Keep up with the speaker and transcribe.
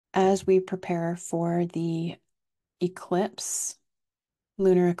as we prepare for the eclipse,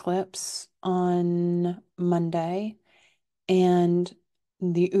 lunar eclipse on Monday, and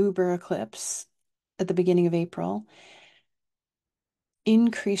the Uber eclipse at the beginning of April,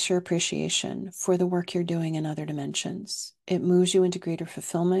 increase your appreciation for the work you're doing in other dimensions. It moves you into greater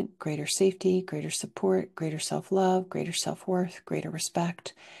fulfillment, greater safety, greater support, greater self-love, greater self-worth, greater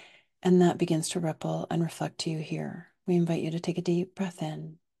respect, and that begins to ripple and reflect to you here. We invite you to take a deep breath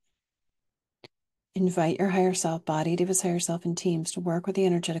in. Invite your higher self, body, Diva's higher self, and teams to work with the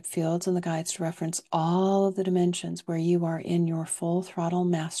energetic fields and the guides to reference all of the dimensions where you are in your full throttle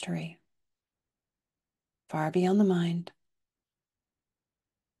mastery, far beyond the mind.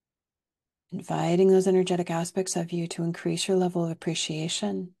 Inviting those energetic aspects of you to increase your level of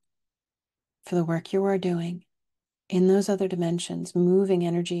appreciation for the work you are doing in those other dimensions, moving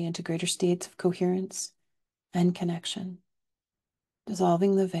energy into greater states of coherence and connection,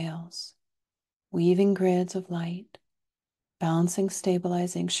 dissolving the veils, weaving grids of light, balancing,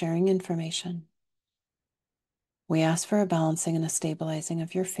 stabilizing, sharing information. We ask for a balancing and a stabilizing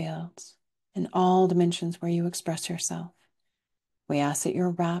of your fields in all dimensions where you express yourself. We ask that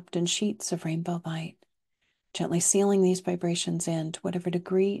you're wrapped in sheets of rainbow light, gently sealing these vibrations in to whatever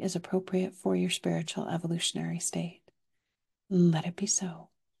degree is appropriate for your spiritual evolutionary state. Let it be so.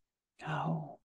 Oh.